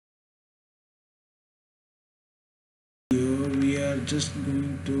Here we are just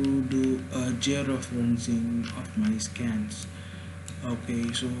going to do a geo-referencing of my scans. Okay,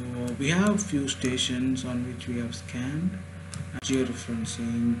 so we have few stations on which we have scanned.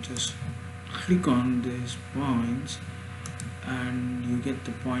 Geo-referencing, just click on these points and you get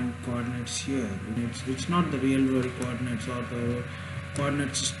the point coordinates here. It's not the real world coordinates or the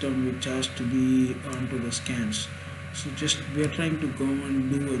coordinate system which has to be onto the scans. So just we are trying to go and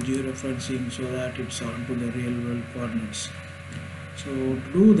do a geo-referencing so that it's onto the real world coordinates. So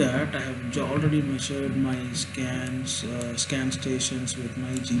to do that, I have already measured my scan stations with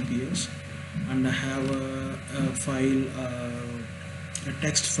my GPS, and I have a file, a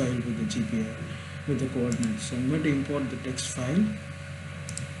text file with the GPS with the coordinates. So I'm going to import the text file.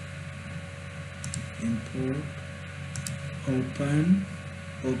 Import,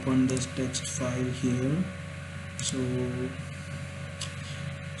 open this text file here. So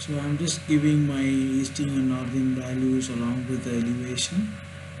I'm just giving my easting and northing values along with the elevation,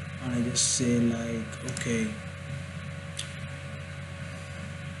 and I just say like okay.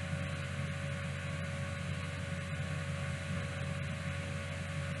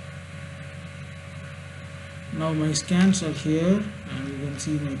 Now my scans are here, and you can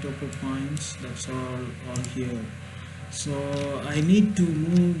see my topo points. That's all here. So I need to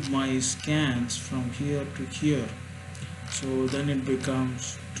move my scans from here to here, so then it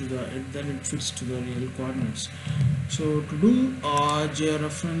becomes then it fits to the real coordinates. So to do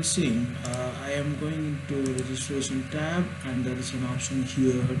geo-referencing, I am going into registration tab, and there is an option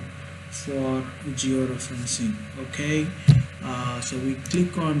here for geo-referencing. Okay, so we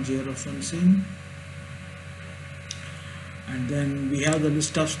click on geo-referencing, and then we have the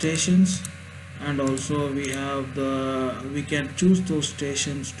list of stations, and also we can choose those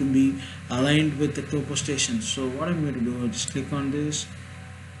stations to be aligned with the topo stations. So what I'm going to do is just click on this.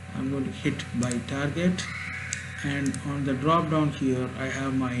 I'm going to hit by target, and on the drop down here I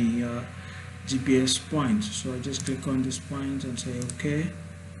have my GPS points. So I just click on this point and say okay,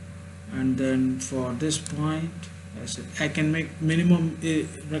 and then for this point I can make minimum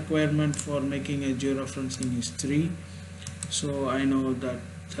requirement for making a geo-referencing is 3. So I know that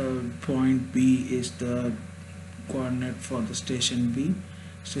point B is the coordinate for the station B,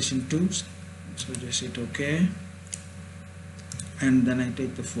 station 2. So just hit OK, and then I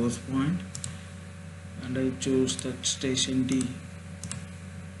take the 4th point and I choose that station D.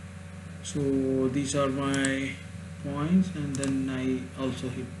 So these are my points, and then I also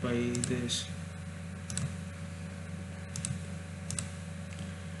hit by this.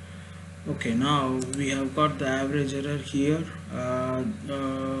 Okay, now we have got the average error here,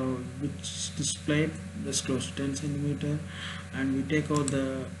 which is displayed this close to 10 centimeter, and we take out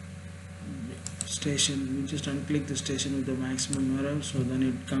the station. We just unclick the station with the maximum error, so then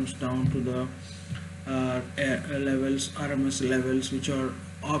it comes down to the levels, RMS levels, which are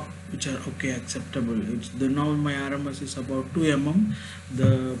okay, acceptable. Now my RMS is about 2 mm.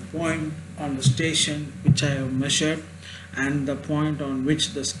 The point on the station which I have measured and the point on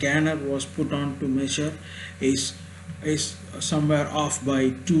which the scanner was put on to measure is somewhere off by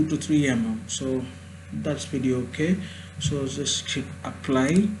 2 to 3 mm. So that's pretty okay. So just hit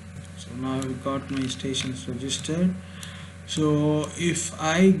apply. So now I've got my stations registered. So if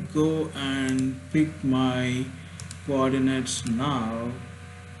I go and pick my coordinates now,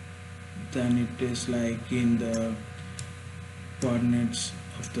 then it is like in the coordinates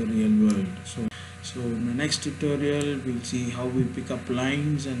of the real world. So in the next tutorial we'll see how we pick up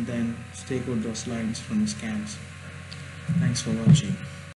lines and then take out those lines from the scans. Thanks for watching.